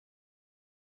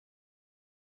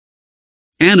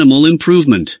Animal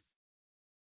improvement.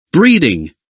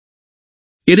 Breeding.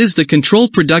 It is the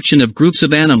controlled production of groups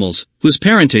of animals, whose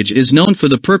parentage is known for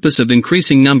the purpose of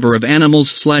increasing number of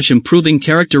animals/improving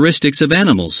characteristics of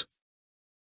animals.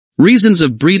 Reasons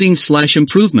of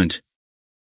breeding/improvement.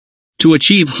 To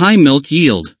achieve high milk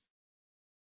yield.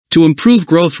 To improve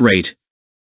growth rate.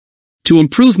 To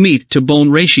improve meat-to-bone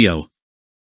ratio.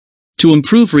 To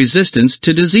improve resistance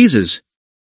to diseases.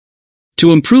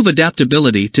 To improve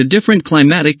adaptability to different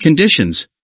climatic conditions.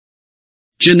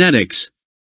 Genetics.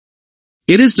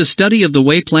 It is the study of the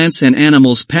way plants and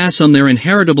animals pass on their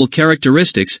inheritable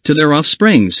characteristics to their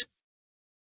offsprings.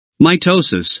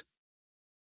 Mitosis.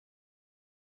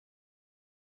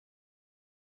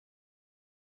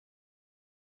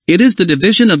 It is the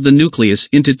division of the nucleus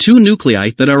into two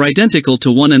nuclei that are identical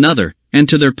to one another, and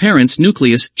to their parent's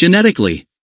nucleus, genetically.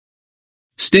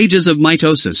 Stages of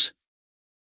mitosis.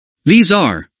 These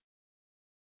are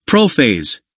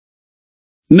Prophase,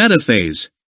 Metaphase,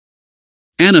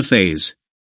 Anaphase,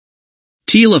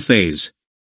 Telophase.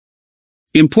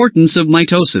 Importance of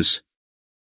mitosis.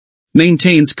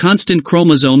 Maintains constant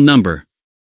chromosome number.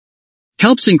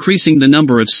 Helps increasing the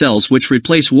number of cells which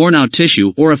replace worn-out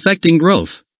tissue or affecting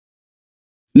growth.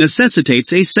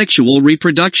 Necessitates asexual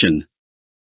reproduction.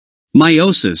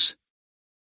 Meiosis.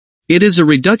 It is a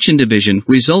reduction division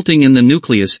resulting in the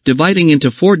nucleus dividing into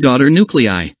 4 daughter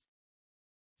nuclei.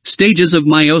 Stages of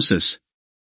meiosis.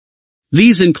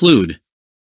 These include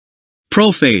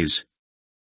Prophase,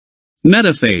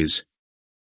 Metaphase,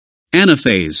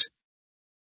 Anaphase,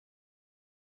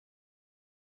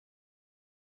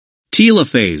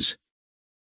 Telophase.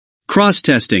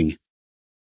 Cross-testing.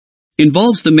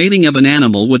 Involves the mating of an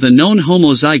animal with a known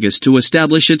homozygous to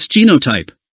establish its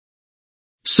genotype.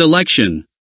 Selection.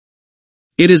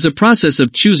 It is a process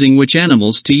of choosing which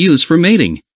animals to use for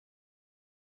mating.